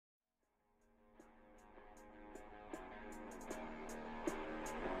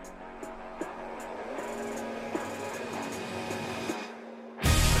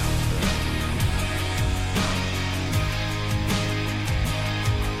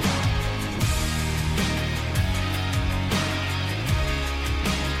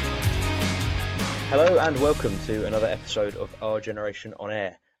Hello and welcome to another episode of Our Generation on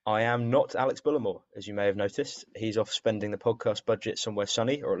Air. I am not Alex Bullimore, as you may have noticed. He's off spending the podcast budget somewhere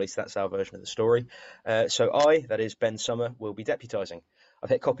sunny, or at least that's our version of the story. So that is Ben Summer, will be deputising. I've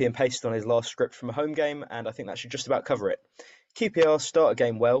hit copy and paste on his last script from a home game, and I think that should just about cover it. QPR start a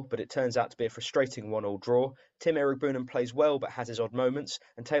game well, but it turns out to be a frustrating 1-1 draw. Tim Erigbunen plays well, but has his odd moments,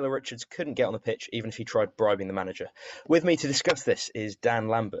 and Taylor Richards couldn't get on the pitch, even if he tried bribing the manager. With me to discuss this is Dan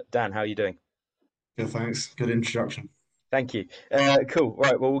Lambert. Dan, how are you doing? Good, thanks. Good introduction. Thank you. Cool.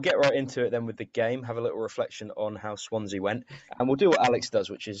 Right. Well, we'll get right into it then with the game, have a little reflection on how Swansea went, and we'll do what Alex does,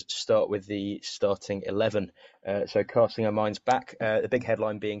 which is start with the starting 11. So, casting our minds back, the big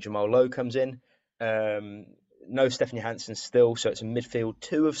headline being Jamal Lowe comes in. No Stefan Johansson still, so it's a midfield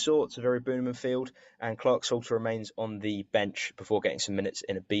two of sorts, a very Booneman field, and Clark Salter remains on the bench before getting some minutes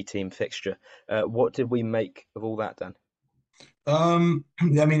in a B team fixture. What did we make of all that, Dan?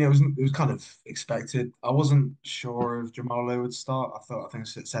 Yeah, I mean, it was kind of expected. I wasn't sure if Jamal Lowe would start. I think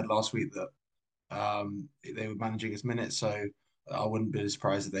it said last week that they were managing his minutes, so I wouldn't be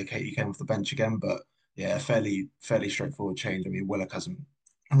surprised if he came off the bench again. But yeah, fairly straightforward change. I mean, Willock hasn't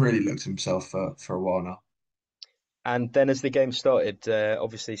really looked himself for a while now. And then as the game started,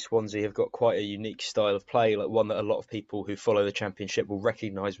 obviously Swansea have got quite a unique style of play, like one that a lot of people who follow the Championship will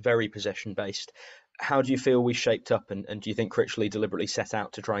recognise, very possession based. How do you feel we shaped up, and do you think Critchley deliberately set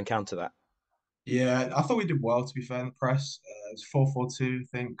out to try and counter that? Yeah, I thought we did well to be fair in the press. It was 4-4-2, I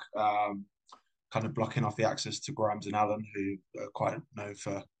think. Kind of blocking off the access to Grimes and Allen, who are quite known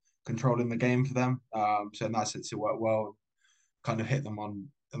for controlling the game for them. So in that sense, it worked well. Kind of hit them on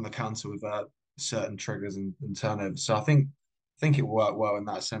the counter with certain triggers and turnovers. So I think it worked well in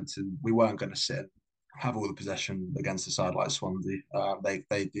that sense, and we weren't going to sit and have all the possession against a side like Swansea.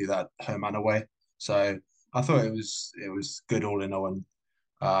 They do that home and away. So I thought it was good all in all.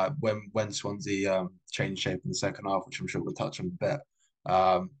 And when Swansea changed shape in the second half, which I'm sure we'll touch on a bit,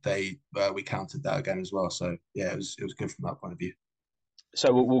 they we countered that again as well. So yeah, it was good from that point of view.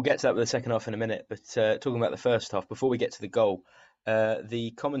 So we'll get to that with the second half in a minute, but talking about the first half, before we get to the goal,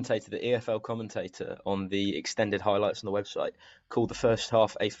 the commentator, the EFL commentator on the extended highlights on the website, called the first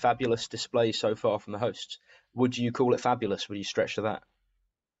half a fabulous display so far from the hosts. Would you call it fabulous? Would you stretch to that?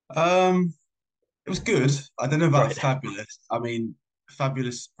 Um, It was good. I don't know about Right. fabulous. I mean,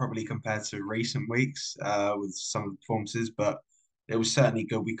 fabulous probably compared to recent weeks with some of the performances, but it was certainly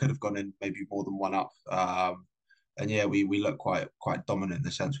good. We could have gone in maybe more than one up. And yeah, we look quite dominant in the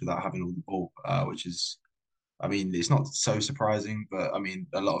sense without having all the ball, which is, I mean, it's not so surprising, but I mean,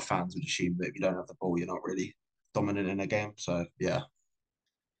 a lot of fans would assume that if you don't have the ball, you're not really dominant in a game. So yeah,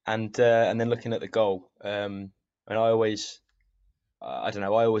 And then looking at the goal, and I don't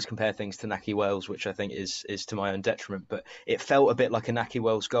know, I always compare things to Naki Wells, which I think is to my own detriment, but it felt a bit like a Naki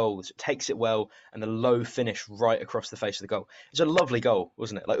Wells goal. It takes it well, and the low finish right across the face of the goal. It's a lovely goal,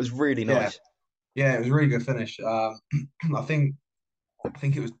 wasn't it? Like, it was really yeah, nice. yeah, it was a really good finish. I think I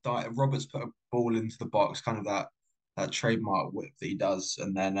think it was Roberts put a ball into the box, kind of that trademark whip that he does,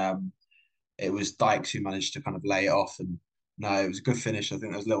 and then it was Dykes who managed to kind of lay it off. And no, it was a good finish. I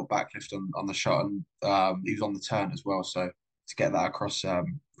think there was a little backlift on the shot, and he was on the turn as well. So to get that across the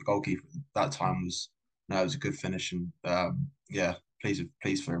goalkeeper at that time was no, it was a good finish, and yeah,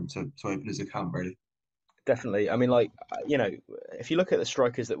 pleased for him to open his account really. Definitely. I mean, like, if you look at the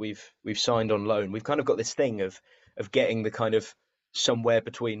strikers that we've signed on loan, we've kind of got this thing of getting the kind of somewhere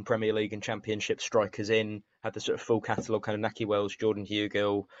between Premier League and Championship strikers in. Had the sort of full catalogue, kind of Naki Wells, Jordan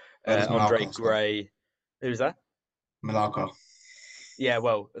Hugill, Where does Andre Malcolm start? Gray. Who's that? Malaka. Yeah,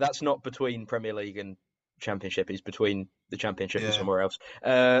 well, that's not between Premier League and Championship. He's between the Championship and Yeah, somewhere else.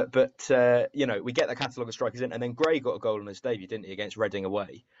 We get that catalogue of strikers in, and then Gray got a goal on his debut, didn't he, against Reading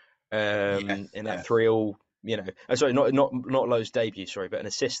away, yeah, in that yeah, 3-all. Sorry, not Lowe's debut, sorry, but an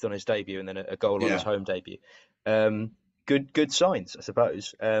assist on his debut, and then a goal on his yeah. home debut. Good signs, I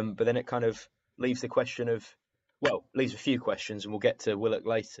suppose. But then it kind of leaves the question of, well, leaves a few questions, and we'll get to Willock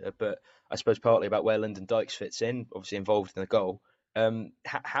later. But I suppose partly about where Lyndon Dykes fits in, obviously involved in the goal.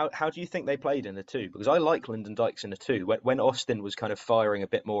 How do you think they played in the two? Because I like Lyndon Dykes in the two. When Austin was kind of firing a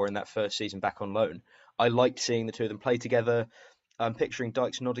bit more in that first season back on loan, I liked seeing the two of them play together. I'm picturing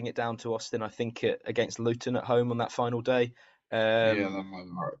Dykes nodding it down to Austin, I think, against Luton at home on that final day. Yeah, Um, that might be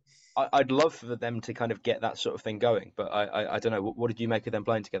right. I'd love for them to kind of get that sort of thing going, but I don't know. What did you make of them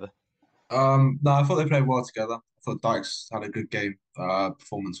playing together? No, I thought they played well together. I thought Dykes had a good game,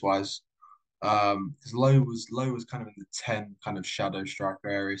 performance wise. Because Lowe was kind of in the 10 kind of shadow striker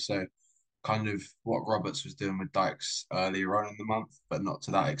area, so kind of what Roberts was doing with Dykes earlier on in the month, but not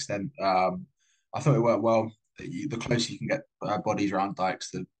to that extent. I thought it worked well. The closer you can get bodies around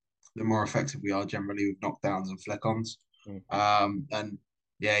Dykes, the the more effective we are generally with knockdowns and flick-ons. Mm. And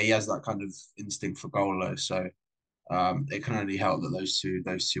yeah, he has that kind of instinct for goal though. So it can only help that those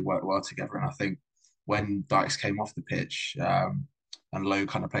two work well together. And I think when Dykes came off the pitch, and Lowe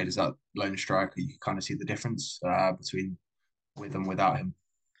kind of played as that lone striker, you can kind of see the difference between with and without him.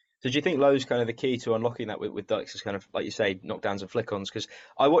 So do you think Lowe's kind of the key to unlocking that with Dykes is kind of like you say knockdowns and flick-ons? Because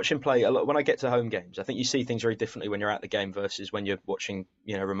I watch him play a lot when I get to home games. I think you see things very differently when you're at the game versus when you're watching,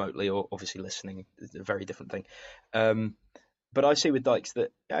 remotely or obviously listening. It's a very different thing. Um, but I see with Dykes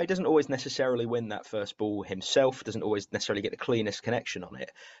that he doesn't always necessarily win that first ball himself. Doesn't always necessarily get the cleanest connection on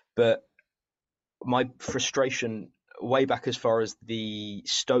it. But my frustration way back as far as the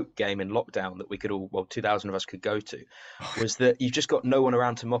Stoke game in lockdown that we could all, well, 2,000 of us could go to, was that you've just got no one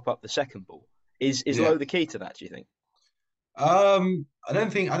around to mop up the second ball. Is Yeah. Lowe the key to that, do you think? I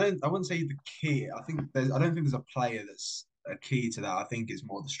wouldn't say the key. I don't think there's a player that's a key to that. I think it's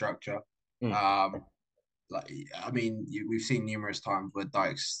more the structure. Mm. Um, we've seen numerous times where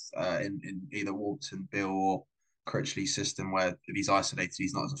Dykes in either Walton, Bill, or Critchley's system, where if he's isolated,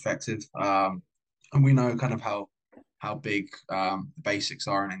 he's not as effective. And we know kind of how big the basics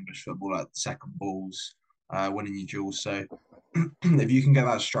are in English football, like second balls, winning your duels. So if you can get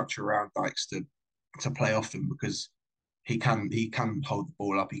that structure around Dykes to play off him, because he can hold the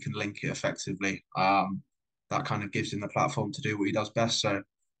ball up, he can link it effectively. That kind of gives him the platform to do what he does best. So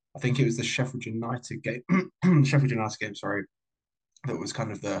I think it was the Sheffield United game, Sheffield United game, sorry, that was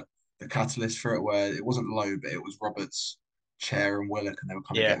kind of the catalyst for it, where it wasn't Low, but it was Roberts, Chair, and Willock, and they were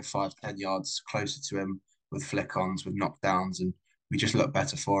kind of Yeah, getting 5 to 10 yards closer to him with flick-ons, with knockdowns, and we just looked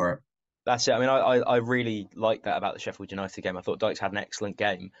better for it. that's it. I mean, I really like that about the Sheffield United game. I thought Dykes had an excellent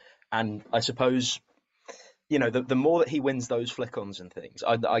game. And I suppose the more that he wins those flick-ons and things,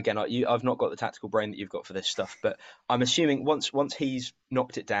 I've not got the tactical brain that you've got for this stuff, but I'm assuming once he's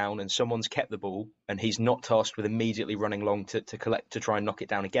knocked it down and someone's kept the ball and he's not tasked with immediately running long to collect to try and knock it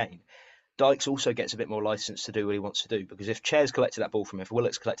down again, Dykes also gets a bit more license to do what he wants to do because if Chair's collected that ball from him, if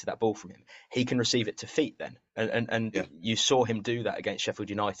Willock's collected that ball from him, he can receive it to feet then. And Yeah, you saw him do that against Sheffield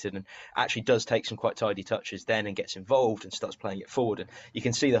United and actually does take some quite tidy touches then and gets involved and starts playing it forward. And you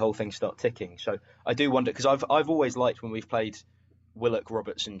can see the whole thing start ticking. So I do wonder because I've always liked when we've played Willock,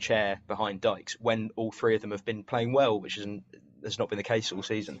 Roberts, and Chair behind Dykes when all three of them have been playing well, which has not been the case all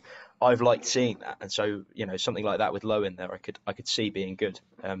season. I've liked seeing that, and so something like that with Low in there, I could see being good,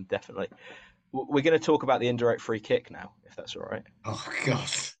 definitely. We're going to talk about the indirect free kick now, if that's all right. oh god,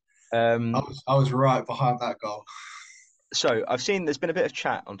 I Um, was I was right behind that goal. so I've seen there's been a bit of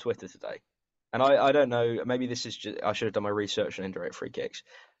chat on Twitter today, and I don't know, maybe this is just I should have done my research on indirect free kicks.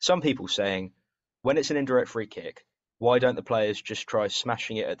 Some people saying when it's an indirect free kick, why don't the players just try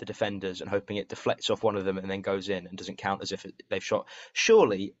smashing it at the defenders and hoping it deflects off one of them and then goes in and doesn't count as if they've shot?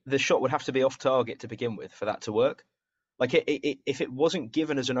 Surely the shot would have to be off target to begin with for that to work. Like if it wasn't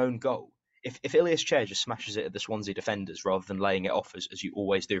given as an own goal, if Ilias Chair just smashes it at the Swansea defenders rather than laying it off as you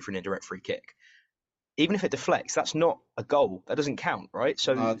always do for an indirect free kick, even if it deflects, that's not a goal. That doesn't count, right?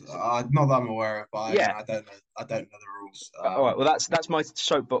 So Not that I'm aware of, but again, yeah. I don't know the rules. All right. Well, that's my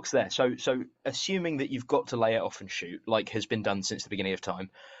soapbox there. So assuming that you've got to lay it off and shoot, like has been done since the beginning of time,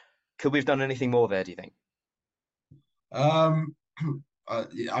 could we have done anything more there? Do you think? Um,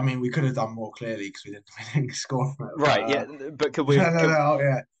 yeah, I mean, we could have done more clearly because we didn't score from it. But Right. Yeah. But could we no, have? no, no, oh,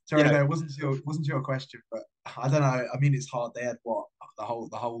 yeah. You Sorry, know. no, it wasn't your question, but I don't know. I mean, it's hard. They had what the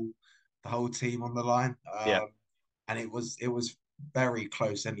whole team on the line, Yeah. and it was very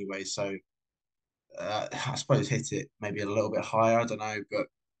close anyway. So I suppose hit it maybe a little bit higher. I don't know, but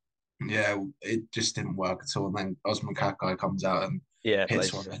yeah, it just didn't work at all. And then Osman Kakai comes out and Yeah.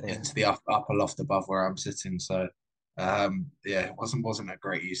 hits Plays. one Yeah. into the upper loft above where I'm sitting. So yeah, it wasn't a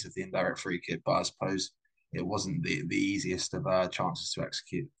great use of the indirect free kick, but I suppose it wasn't the easiest of chances to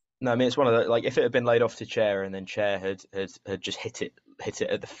execute. No, I mean it's one of the like if it had been laid off to Chair and then Chair had just hit it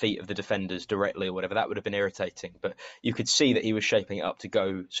at the feet of the defenders directly or whatever, that would have been irritating. But you could see that he was shaping it up to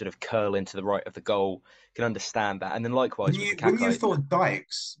go sort of curl into the right of the goal. You can understand that. And then likewise When with the you when you Kakai. thought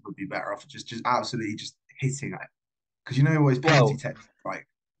Dykes would be better off just absolutely just hitting it because you know what his penalty Well, technique is like.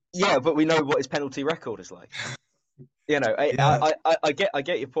 yeah, but we know what his penalty record is like. I, Yeah, I, I, I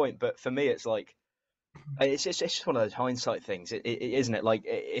get your point, but for me, it's like it's just one of those hindsight things, isn't it? Like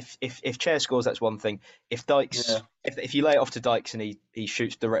if Chair scores, that's one thing. If yeah, Dykes, if you lay it off to Dykes and he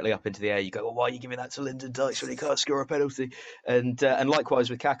shoots directly up into the air, you go, well, why are you giving that to Lyndon Dykes when he can't score a penalty? And likewise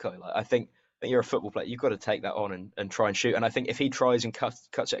with Kakai, like I think you're a football player, you've got to take that on and try and shoot. And I think if he tries and cuts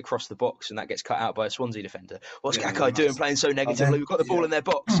it across the box and that gets cut out by a Swansea defender, what's yeah. Kakai Then doing that's playing so and negatively? then We've got the ball yeah. in their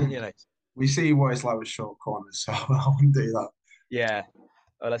box, and We see what it's like with short corners, so I wouldn't do that. yeah.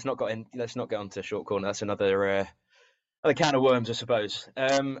 Let's not get onto short corner. That's another can of worms, I suppose.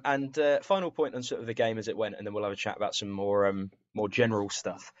 And final point on sort of the game as it went, and then we'll have a chat about some more general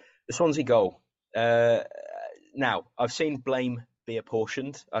stuff. The Swansea goal. Uh, Now, I've seen blame be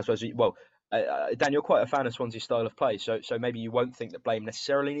apportioned. I suppose. Well, Dan, you're quite a fan of Swansea's style of play, so maybe you won't think that blame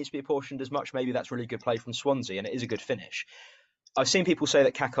necessarily needs to be apportioned as much. Maybe that's really good play from Swansea, and it is a good finish. I've seen people say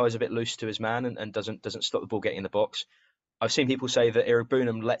that Kakai is a bit loose to his man and doesn't stop the ball getting in the box. I've seen people say that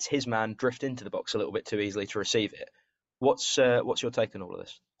Iroegbunam lets his man drift into the box a little bit too easily to receive it. What's your take on all of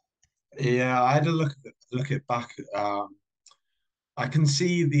this? Yeah, I had to look it back. I can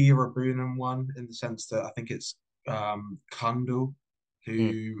see the Rabunum one in the sense that I think it's Kundal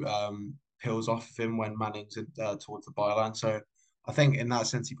Mm, who peels off of him when Manning's towards the byline. So I think in that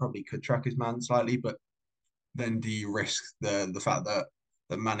sense he probably could track his man slightly, but then do you risk the fact that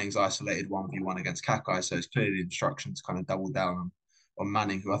Manning's isolated 1v1 against Kakai? So it's clearly the instruction to kind of double down on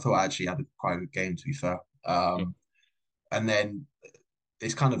Manning, who I thought actually had a quite a good game to be fair. mm, And then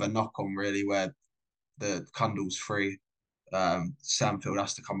it's kind of a knock on really where the Kundal's free. Samfield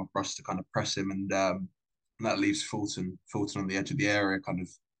has to come across to kind of press him, and that leaves Fulton on the edge of the area, kind of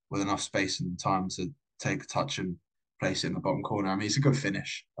with enough space and time to take a touch and place it in the bottom corner. I mean, it's a good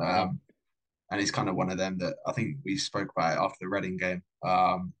finish, mm, and it's kind of one of them that I think we spoke about it after the Reading game.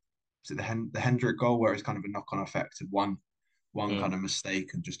 So the Hendrick goal where it's kind of a knock-on effect of one mm. kind of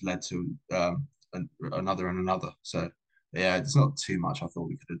mistake and just led to another and another. So yeah, it's not too much I thought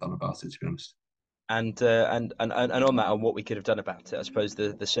we could have done about it, to be honest. And on that, on what we could have done about it, I suppose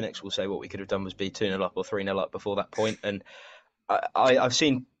the cynics will say what we could have done was be 2-0 up or 3-0 up before that point. And I've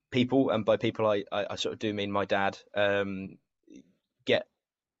seen people, and by people I sort of do mean my dad, get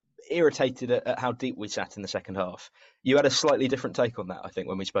irritated at how deep we sat in the second half. You had a slightly different take on that, I think,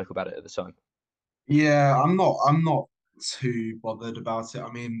 when we spoke about it at the time. Yeah, I'm not too bothered about it.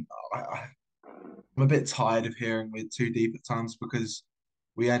 I mean, I'm a bit tired of hearing we're too deep at times because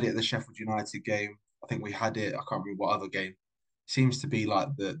we had it at the Sheffield United game. I think we had it. I can't remember what other game. Seems to be like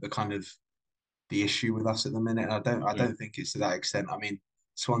the kind of the issue with us at the minute. And I Mm, don't think it's to that extent. I mean,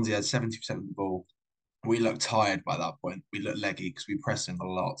 Swansea had 70% of the ball. We looked tired by that point. We looked leggy because we were pressing a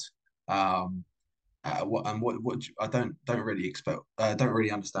lot. Um, I don't really expect. Don't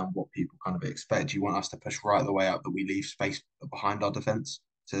really understand what people kind of expect. You want us to push right the way up that we leave space behind our defense.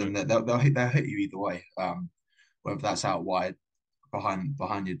 So mm. then they'll hit you either way. Whether that's out wide behind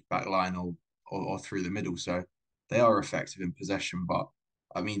your back line or through the middle. So they are effective in possession, but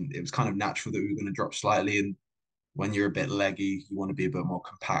I mean it was kind of natural that we were going to drop slightly. And when you're a bit leggy, you want to be a bit more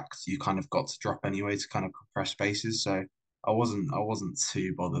compact. You kind of got to drop anyway to kind of compress spaces. So I wasn't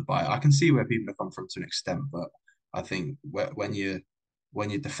too bothered by it. I can see where people have come from to an extent, but I think when you're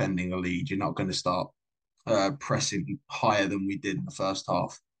defending a lead, you're not going to start pressing higher than we did in the first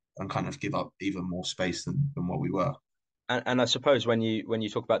half and kind of give up even more space than what we were. And I suppose when you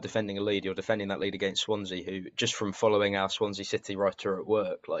talk about defending a lead, you're defending that lead against Swansea, who just from following our Swansea City writer at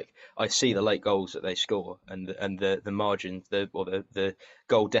work, like I see the late goals that they score and the margins, the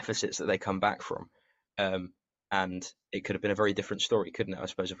goal deficits that they come back from, um, and it could have been a very different story, couldn't it? I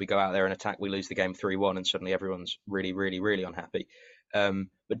suppose if we go out there and attack, we lose the game 3-1, and suddenly everyone's really, really, really unhappy.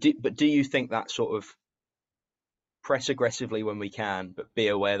 But do you think that sort of press aggressively when we can, but be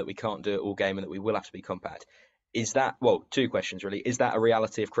aware that we can't do it all game and that we will have to be compact? Is that, well, two questions really. Is that a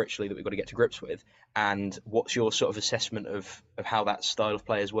reality of Critchley that we've got to get to grips with? And what's your sort of assessment of how that style of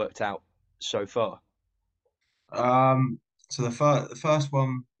play has worked out so far? Um, so the first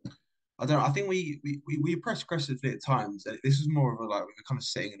one, I don't know. I think we pressed aggressively at times. This was more of a like we were kind of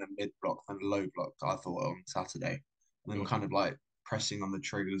sitting in a mid block than a low block. I thought on Saturday, and then we're Mm, kind of like pressing on the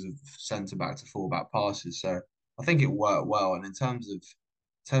triggers of centre back to full back passes. So I think it worked well. And in terms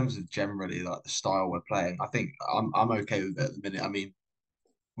of generally like the style we're playing, I think I'm okay with it at the minute. I mean,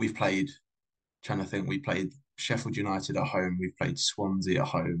 we've played. Trying to think, we played Sheffield United at home. We've played Swansea at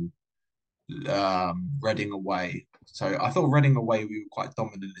home. Reading away. So I thought Reading away we were quite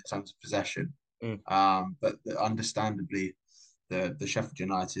dominant in terms of possession. mm. But understandably, the Sheffield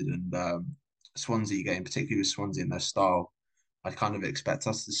United and Swansea game, particularly with Swansea in their style, I kind of expect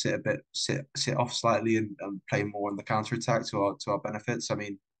us to sit off slightly and play more on the counter attack to our benefits. I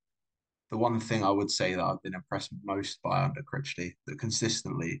mean, the one thing I would say that I've been impressed most by under Critchley that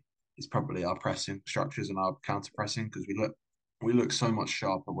consistently is probably our pressing structures and our counter pressing because we look so much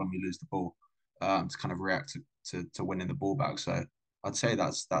sharper when we lose the ball to kind of react to winning the ball back. So I'd say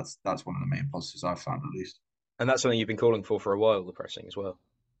that's one of the main positives I've found at least. And that's something you've been calling for a while, the pressing as well.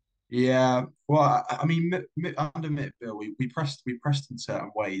 Yeah, well, I mean, under Mitbill, we pressed in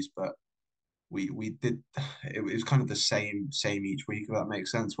certain ways, but we did it was kind of the same each week, if that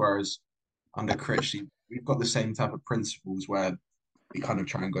makes sense. Whereas under Critchley, we've got the same type of principles where we kind of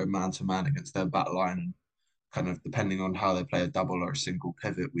try and go man to man against their back line, and kind of depending on how they play a double or a single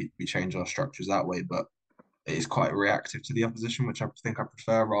pivot, we change our structures that way. But it is quite reactive to the opposition, which I think I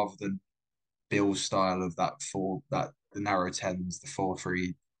prefer rather than Bill's style of that the narrow tens, the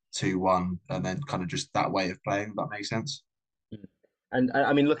 4-3-2-1, and then kind of just that way of playing. If that makes sense. Mm. And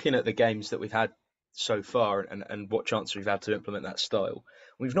I mean, looking at the games that we've had so far and what chance we've had to implement that style,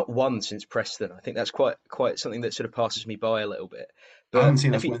 we've not won since Preston. I think that's quite something that sort of passes me by a little bit. I But haven't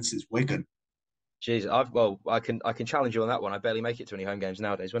seen if us you, win since Wigan. geez, I can challenge you on that one. I barely make it to any home games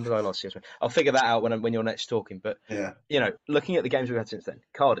nowadays. When did I last see us win? I'll figure that out when you're next talking. But Yeah, looking at the games we've had since then,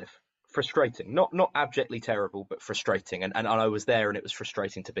 Cardiff, frustrating. Not abjectly terrible, but frustrating. And I was there, and it was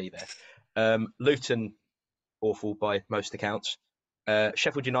frustrating to be there. Luton, awful by most accounts.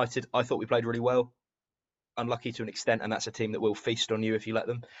 Sheffield United, I thought we played really well. Unlucky to an extent, and that's a team that will feast on you if you let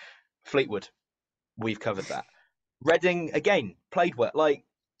them. Fleetwood, we've covered that. Reading again played well. Like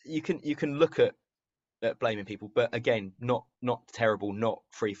you can look at blaming people, but again, not terrible, not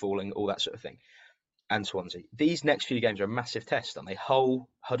free falling, all that sort of thing. And Swansea. These next few games are a massive test, aren't they? Hull,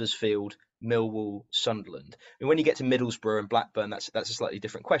 Huddersfield, Millwall, Sunderland. And when you get to Middlesbrough and Blackburn, that's a slightly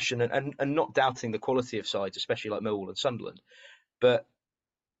different question. And not doubting the quality of sides, especially like Millwall and Sunderland. But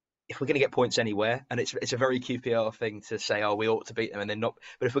if we're going to get points anywhere, and it's a very QPR thing to say, oh, we ought to beat them, and then not.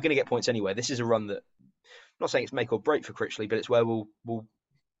 But if we're going to get points anywhere, this is a run that I'm not saying it's make or break for Critchley, but it's where we'll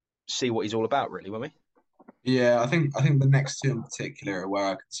see what he's all about, really, won't we? yeah. I think the next two in particular are where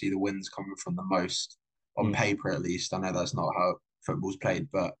I can see the wins coming from the most on Mm. paper, at least. I know that's not how football's played,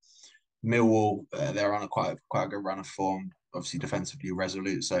 but Millwall, they're on a quite a good run of form. Obviously, defensively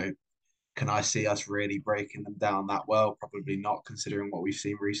resolute. So, can I see us really breaking them down that well? Probably not, considering what we've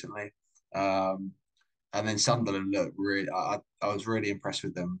seen recently. Um, and then Sunderland look really. I was really impressed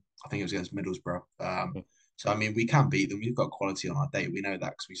with them. I think it was against Middlesbrough. Mm. So I mean, we can beat them. We've got quality on our date. We know that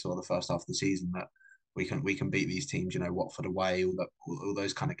because we saw the first half of the season that we can beat these teams. You know, Watford away, all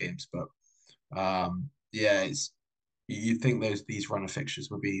those kind of games. But yeah, it's you'd think these runner fixtures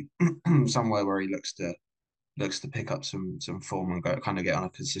would be somewhere where he looks to pick up some form and go kind of get on a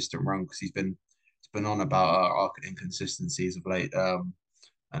consistent run because he's been on about our inconsistencies of late.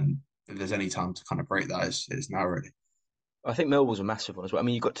 And if there's any time to kind of break that, it's now really. I think Millwall's a massive one as well. I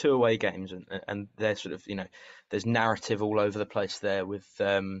mean, you've got two away games, and they're sort of there's narrative all over the place there with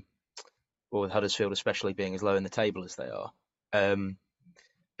Huddersfield especially being as low in the table as they are. Um,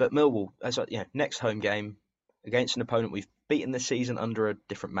 but Millwall, next home game against an opponent we've beaten this season under a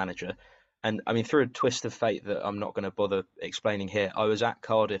different manager, and I mean through a twist of fate that I'm not going to bother explaining here. I was at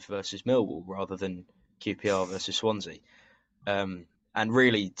Cardiff versus Millwall rather than QPR versus Swansea, and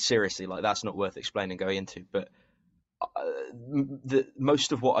really seriously, like that's not worth explaining going into, but the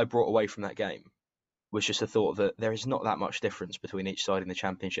most of what I brought away from that game was just the thought that there is not that much difference between each side in the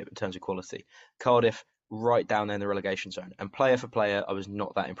championship in terms of quality. Cardiff right down there in the relegation zone, and player for player, I was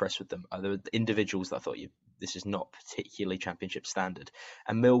not that impressed with them. There were individuals that I thought this is not particularly championship standard,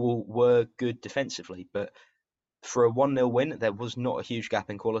 and Millwall were good defensively, but for a 1-0 win, there was not a huge gap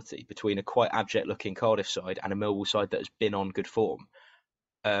in quality between a quite abject looking Cardiff side and a Millwall side that has been on good form.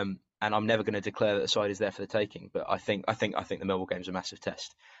 And I'm never going to declare that the side is there for the taking, but I think the Millwall game's a massive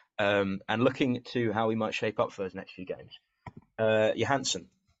test. And looking to how we might shape up for those next few games, Johansson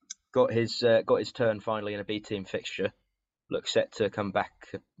got his turn finally in a B team fixture. Looks set to come back,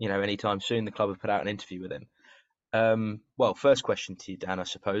 anytime soon. The club have put out an interview with him. Well, first question to you, Dan, I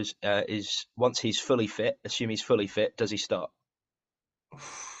suppose, is once he's fully fit, assume he's fully fit, does he start?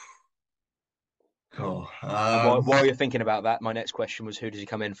 Cool. And while you're thinking about that, my next question was, who does he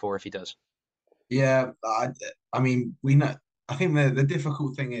come in for if he does? Yeah, I mean, we know. I think the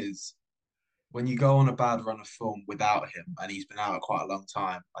difficult thing is when you go on a bad run of form without him, and he's been out quite a long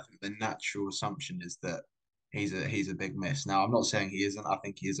time. I think the natural assumption is that he's a big miss. Now, I'm not saying he isn't. I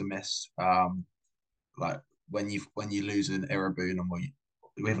think he is a miss. Like when you lose an Iraboon, and we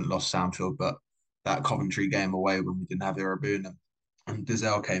haven't lost Samfield, but that Coventry game away when we didn't have Iraboon and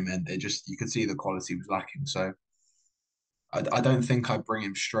Dizel came in, it just you could see the quality was lacking. So I don't think I'd bring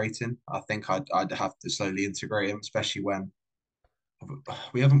him straight in. I think I'd have to slowly integrate him, especially when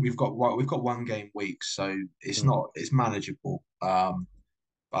we've got one game week, so Mm. it's manageable. But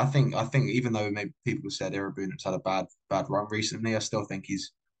I think even though maybe people have said Irabuna's had a bad run recently, I still think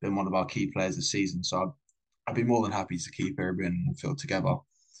he's been one of our key players this season. So I'd be more than happy to keep Irabuna and Phil together.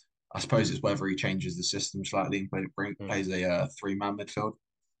 I suppose it's whether he changes the system slightly and Mm. plays a three-man midfield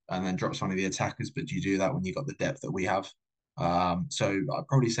and then drops one of the attackers. But do you do that when you've got the depth that we have? So I'd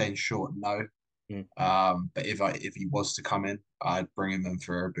probably say in short, no. Mm. But if he was to come in, I'd bring him in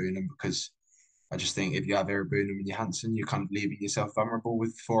for Irobuena because I just think if you have Irobuena and Johansson, you're kind of leaving yourself vulnerable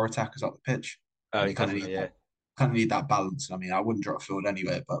with four attackers up the pitch, and Oh, you definitely, yeah. kind of need that balance. I mean, I wouldn't drop Field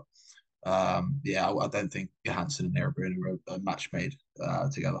anyway, but yeah, I don't think Johansson and Irobuena are a match made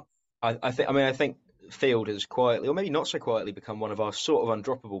together. I think Field has quietly, or maybe not so quietly, become one of our sort of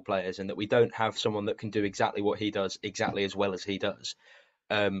undroppable players, in that we don't have someone that can do exactly what he does exactly as well as he does.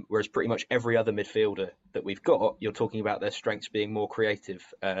 Whereas pretty much every other midfielder that we've got, you're talking about their strengths being more creative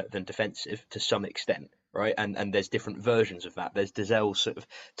than defensive to some extent, right? And there's different versions of that. There's Dazell's sort of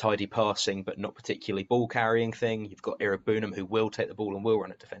tidy passing, but not particularly ball carrying thing. You've got Eric Boonham, who will take the ball and will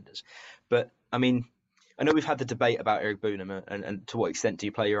run at defenders. But I mean, I know we've had the debate about Eric Boonham and to what extent do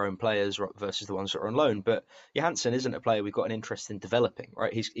you play your own players versus the ones that are on loan. But Johansson isn't a player we've got an interest in developing,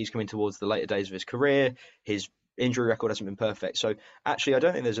 right? He's coming towards the later days of his career. His injury record hasn't been perfect. So actually, I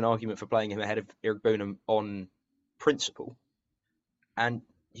don't think there's an argument for playing him ahead of Eric Boonham on principle. And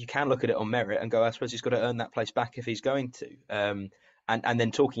you can look at it on merit and go, I suppose he's got to earn that place back if he's going to. And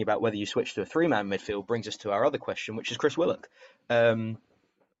then talking about whether you switch to a three-man midfield brings us to our other question, which is Chris Willock. Um,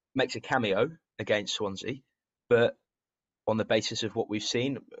 Makes a cameo against Swansea, but on the basis of what we've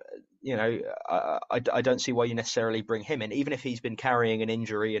seen, I don't see why you necessarily bring him in, even if he's been carrying an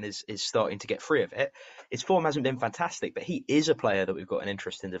injury and is starting to get free of it. His form hasn't been fantastic, but he is a player that we've got an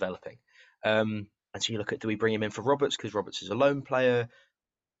interest in developing. And so you look at, do we bring him in for Roberts because Roberts is a lone player?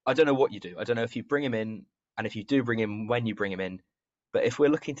 I don't know what you do. I don't know if you bring him in, and if you do bring him, when you bring him in. But if we're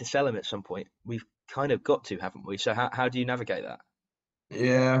looking to sell him at some point, we've kind of got to, haven't we? So how do you navigate that?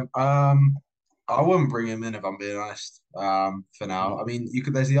 Yeah, I wouldn't bring him in if I'm being honest. For now, Mm, I mean, you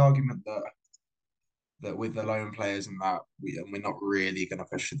could. There's the argument that with the loan players and that we're not really going to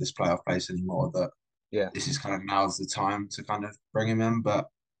push for this playoff place anymore. That yeah. this is kind of now's the time to kind of bring him in. But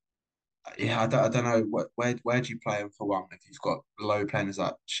yeah, I don't know where do you play him for one if you've got low playing as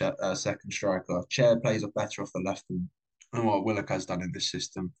that second striker. Chair plays off better off the left than what Willock has done in this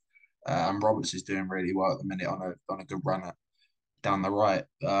system. And Roberts is doing really well at the minute on a good run down the right.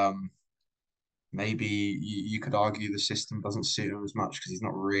 Maybe you could argue the system doesn't suit him as much because he's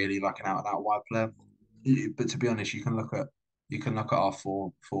not really like an out and out wide player. But to be honest, you can look at our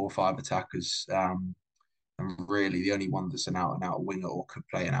four or five attackers, and really the only one that's an out and out winger or could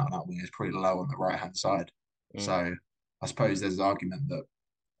play an out and out winger is probably low on the right hand side. Mm. So I suppose there's an argument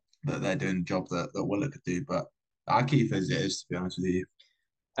that they're doing the job that Willock could do, but I keep it as it is. To be honest with you,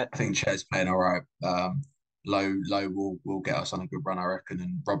 Uh, I think Chet's playing all right. Low will get us on a good run, I reckon,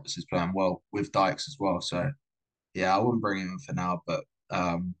 and Roberts is playing well with Dykes as well. So yeah, I wouldn't bring him in for now, but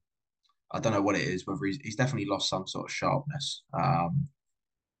I don't know what it is. Whether he's definitely lost some sort of sharpness,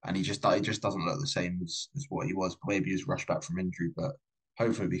 and he just doesn't look the same as what he was. Maybe he's rushed back from injury, but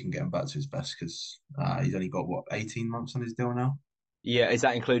hopefully we can get him back to his best because he's only got what 18 months on his deal now. Yeah, is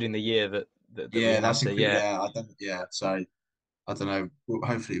that including the year that we Yeah, had that's to? incredible. Yeah, Yeah, I don't. Yeah, so I don't know.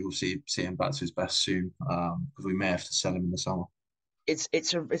 Hopefully we'll see him back to his best soon because we may have to sell him in the summer.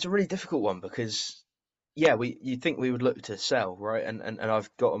 it's a really difficult one because yeah, we you'd think we would look to sell, right? And I've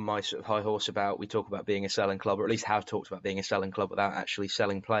got on my sort of high horse about we talk about being a selling club, or at least have talked about being a selling club without actually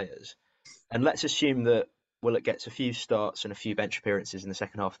selling players. And let's assume that Willock gets a few starts and a few bench appearances in the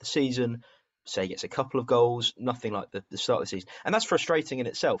second half of the season. Say he gets a couple of goals, nothing like the start of the season, and that's frustrating in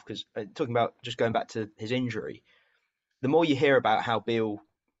itself because talking about just going back to his injury, the more you hear about how Beale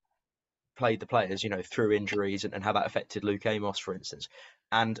played the players, through injuries and how that affected Luke Amos, for instance.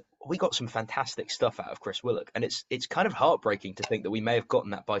 And we got some fantastic stuff out of Chris Willock, and it's kind of heartbreaking to think that we may have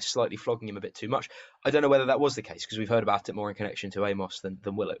gotten that by slightly flogging him a bit too much. I don't know whether that was the case because we've heard about it more in connection to Amos than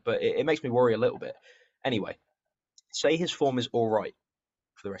Willock, but it makes me worry a little bit. Anyway, say his form is all right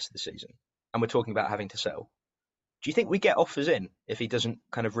for the rest of the season, and we're talking about having to sell. Do you think we get offers in if he doesn't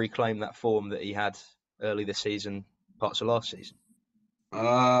kind of reclaim that form that he had early this season, parts of last season?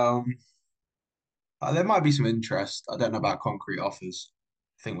 Um, there might be some interest. I don't know about concrete offers.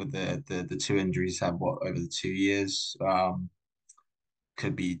 I think with the two injuries he's had what over the 2 years,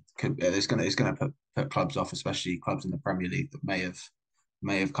 could it's gonna put clubs off, especially clubs in the Premier League that may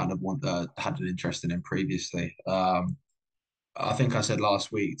have kind of had an interest in him previously. I think I said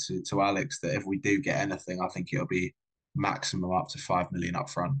last week to Alex that if we do get anything, I think it'll be maximum up to 5 million up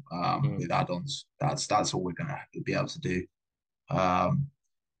front Mm, with add-ons. That's all we're gonna be able to do. Um,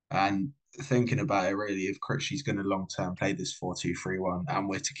 and thinking about it, really, if Critchley's going to long term play this 4-2-3-1 and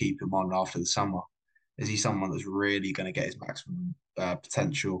we're to keep him on after the summer, is he someone that's really going to get his maximum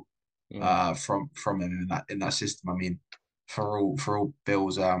potential mm, from him in that system? I mean, for all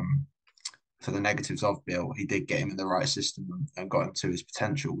Bill's for the negatives of Bill, he did get him in the right system and got him to his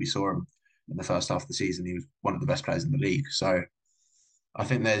potential. We saw him in the first half of the season, he was one of the best players in the league. So I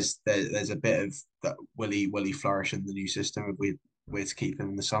think there's a bit of that. Will he flourish in the new system if we're to keep him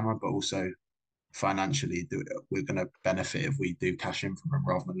in the summer, but also financially, we're going to benefit if we do cash in from him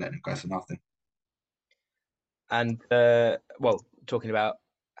rather than letting him go for nothing. And well, talking about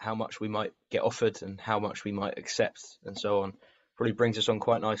how much we might get offered and how much we might accept and so on, probably brings us on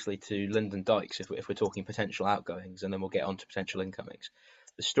quite nicely to Lyndon Dykes if we're talking potential outgoings, and then we'll get on to potential incomings.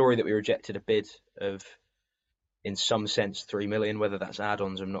 The story that we rejected a bid of, in some sense, 3 million, whether that's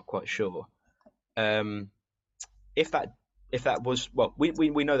add-ons, I'm not quite sure. Um, if that if that was, well, we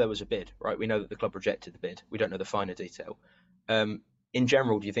know there was a bid, right? We know that the club rejected the bid. We don't know the finer detail. In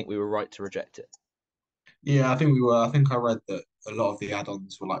general, do you think we were right to reject it? Yeah, I think we were. I think I read that a lot of the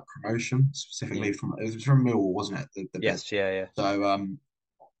add-ons were like promotion, Mm. specifically from it was from Millwall, wasn't it? The bid. Yes, yeah, yeah. So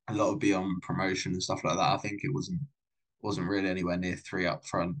a lot would be on promotion and stuff like that. I think it wasn't really anywhere near three up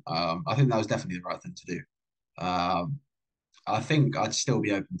front. I think that was definitely the right thing to do. Um, I think I'd still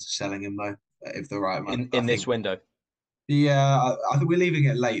be open to selling him though, if the right amount. I In this think, window. yeah, I think we're leaving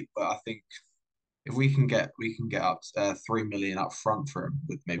it late, but I think if we can get up 3 million up front for him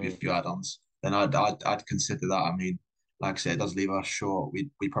with maybe a Mm. few add-ons, then I'd consider that. I mean, like I said, it does leave us short.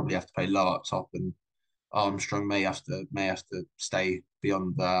 We probably have to pay low up top, and Armstrong may have to stay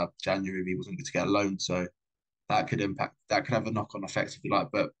beyond January if he wasn't going to get a loan. So that could have a knock-on effect if you like.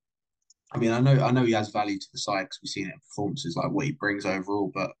 But I mean, I know he has value to the side because we've seen it in performances like what he brings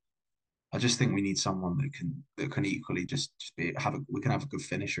overall. But I just think we need someone that can equally just be we can have a good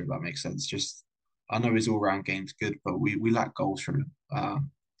finisher if that makes sense. Just I know his all round game's good, but we lack goals from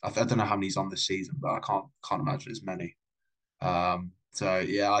him. I don't know how many he's on this season, but I can't imagine as many. So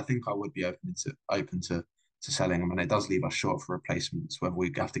yeah, I think I would be open to selling him, and it does leave us short for replacements, whether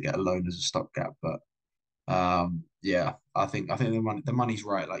we have to get a loan as a stopgap. But yeah, I think the money's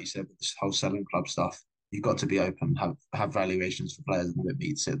right, like you said, with this whole selling club stuff. You've got to be open, have valuations for players, and if it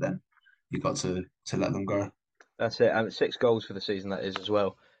meets it, then you've got to let them go. That's it. And 6 goals for the season, that is, as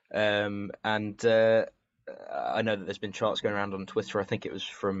well. And I know that there's been charts going around on Twitter. I think it was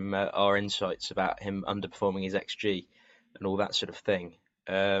from our insights about him underperforming his XG and all that sort of thing.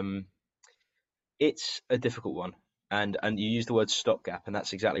 Um, it's a difficult one. And you use the word stopgap, and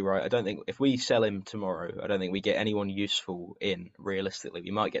that's exactly right. I don't think if we sell him tomorrow, I don't think we get anyone useful in realistically.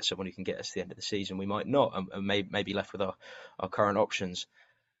 We might get someone who can get us to the end of the season. We might not, and may be left with our current options.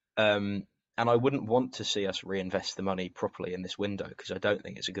 Um, and I wouldn't want to see us reinvest the money properly in this window because I don't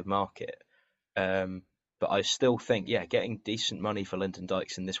think it's a good market. Um, but I still think, yeah, getting decent money for Lyndon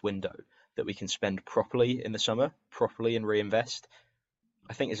Dykes in this window that we can spend properly in the summer, properly and reinvest,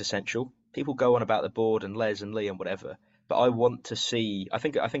 I think is essential. People go on about the board and Les and Lee and whatever, but I want to see. I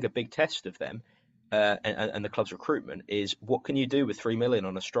think a big test of them and the club's recruitment is what can you do with 3 million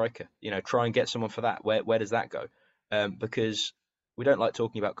on a striker? Try and get someone for that. Where does that go? Because we don't like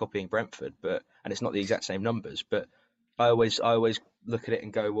talking about copying Brentford, and it's not the exact same numbers, but I always look at it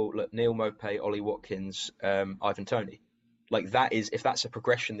and go, well, look, Neil Mopay, Ollie Watkins, Ivan Toney. Like that is if that's a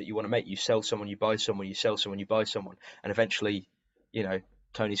progression that you want to make, you sell someone, you buy someone, you sell someone, you buy someone, and eventually, you know,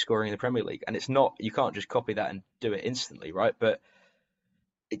 Tony scoring in the Premier League. And it's not you can't just copy that and do it instantly, right? But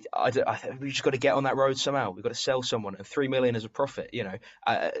I think we just got to get on that road somehow. We've got to sell someone, and 3 million is a profit.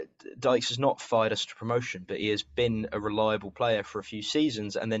 Dykes has not fired us to promotion, but he has been a reliable player for a few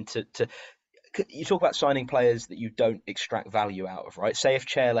seasons. And then to you talk about signing players that you don't extract value out of, right? Say if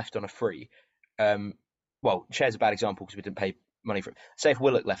Chair left on a free, um, well, Chair's a bad example because we didn't pay money for him. Say if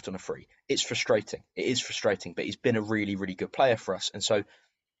Willock left on a free, it's frustrating. It is frustrating, but he's been a really, really good player for us, and so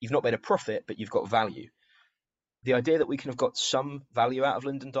you've not made a profit, but you've got value. The idea that we can have got some value out of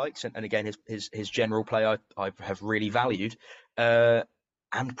Lyndon Dykes, and again his general play I have really valued, uh,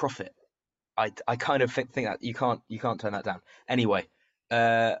 and profit. I kind of think that you can't turn that down. Anyway,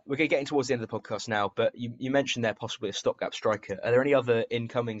 we're getting towards the end of the podcast now, but you mentioned there possibly a stopgap striker. Are there any other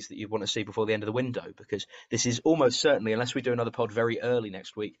incomings that you want to see before the end of the window? Because this is almost certainly, unless we do another pod very early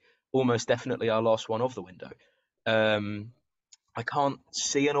next week, almost definitely our last one of the window. Um, I can't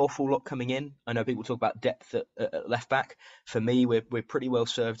see an awful lot coming in. I know people talk about depth at left back. For me, we're pretty well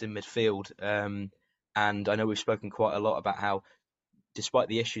served in midfield. And I know we've spoken quite a lot about how, despite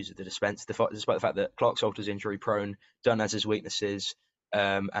the issues of the defence, despite the fact that Clark-Salter's injury prone, Dunn has his weaknesses,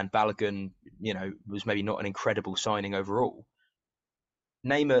 and Balogun, was maybe not an incredible signing overall.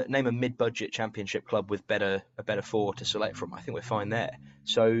 Name a mid-budget championship club with a better four to select from. I think we're fine there.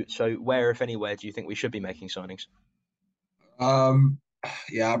 So where, if anywhere, do you think we should be making signings? Um,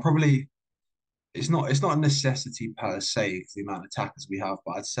 yeah, probably it's not a necessity per se because the amount of attackers we have,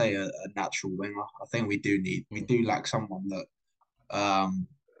 but I'd say a natural winger. I think we do lack someone that um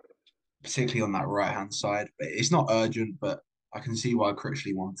particularly on that right hand side. But it's not urgent, but I can see why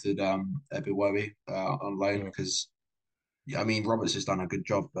Critchley wanted Ebiwebi on loan Mm, because I mean Roberts has done a good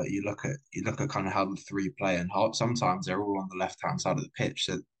job, but you look at kind of how the three play, and how sometimes they're all on the left hand side of the pitch.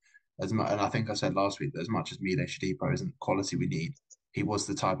 So as much, and I think I said last week that as much as Mile Shadipo isn't the quality we need, he was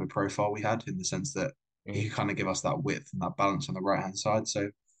the type of profile we had in the sense that he mm. could kind of give us that width and that balance on the right hand side. So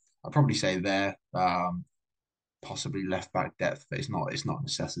I'd probably say there. Possibly left back depth, but it's not a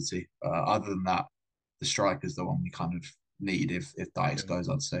necessity. Other than that, the striker's the one we kind of need if Dykes Mm. goes,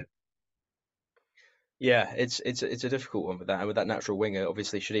 I'd say. Yeah, it's a difficult one with that, and with that natural winger,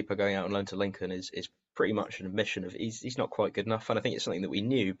 obviously Shadipo going out on loan to Lincoln is pretty much an admission of he's not quite good enough, and I think it's something that we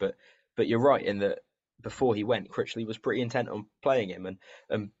knew, but you're right in that before he went, Critchley was pretty intent on playing him,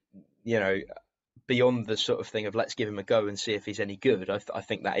 and you know beyond the sort of thing of let's give him a go and see if he's any good, I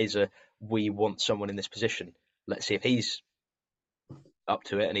think that is a we want someone in this position. Let's see if he's up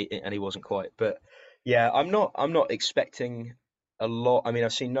to it, and he wasn't quite. But yeah, I'm not expecting a lot. I mean,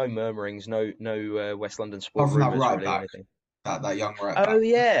 I've seen no murmurings, no West London sport Apart from that rumors right really or back, anything. that young right Oh back,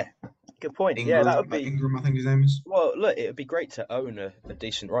 yeah, good point. Yeah, that would be Ingram, I think his name is. well. Look, it would be great to own a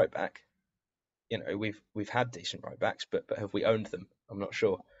decent right back. We've had decent right backs, but have we owned them? I'm not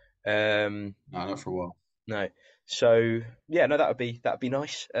sure. Um, No, not for a while. No. So yeah, no, that would be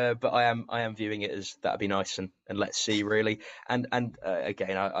nice. But I am viewing it as that'd be nice, and let's see really. And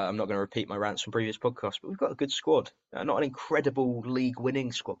again, I'm not going to repeat my rants from previous podcasts, but we've got a good squad. Not an incredible league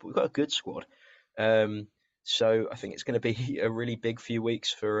winning squad, but we've got a good squad. Um, so I think it's going to be a really big few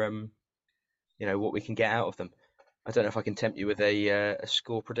weeks for what we can get out of them. I don't know if I can tempt you with a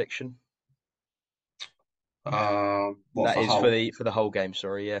score prediction. What That for is for Hull? the whole game.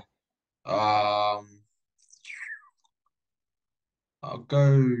 Sorry, yeah. I'll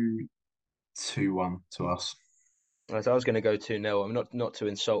go 2-1 to us. As I was going to go 2-0. I'm not to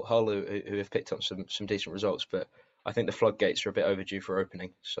insult Hull, who have picked up some decent results, but I think the floodgates are a bit overdue for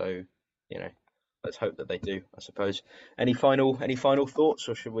opening. So, you know, let's hope that they do, I suppose. Any final thoughts,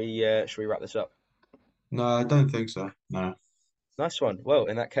 or should we wrap this up? No, I don't think so. No. Nice one. Well,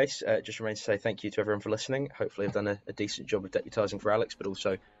 in that case, it just remains to say thank you to everyone for listening. Hopefully, I've done a decent job of deputising for Alex, but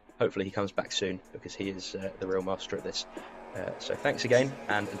also hopefully he comes back soon because he is the real master at this. So thanks again,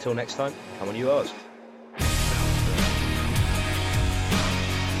 and until next time, come on you ours.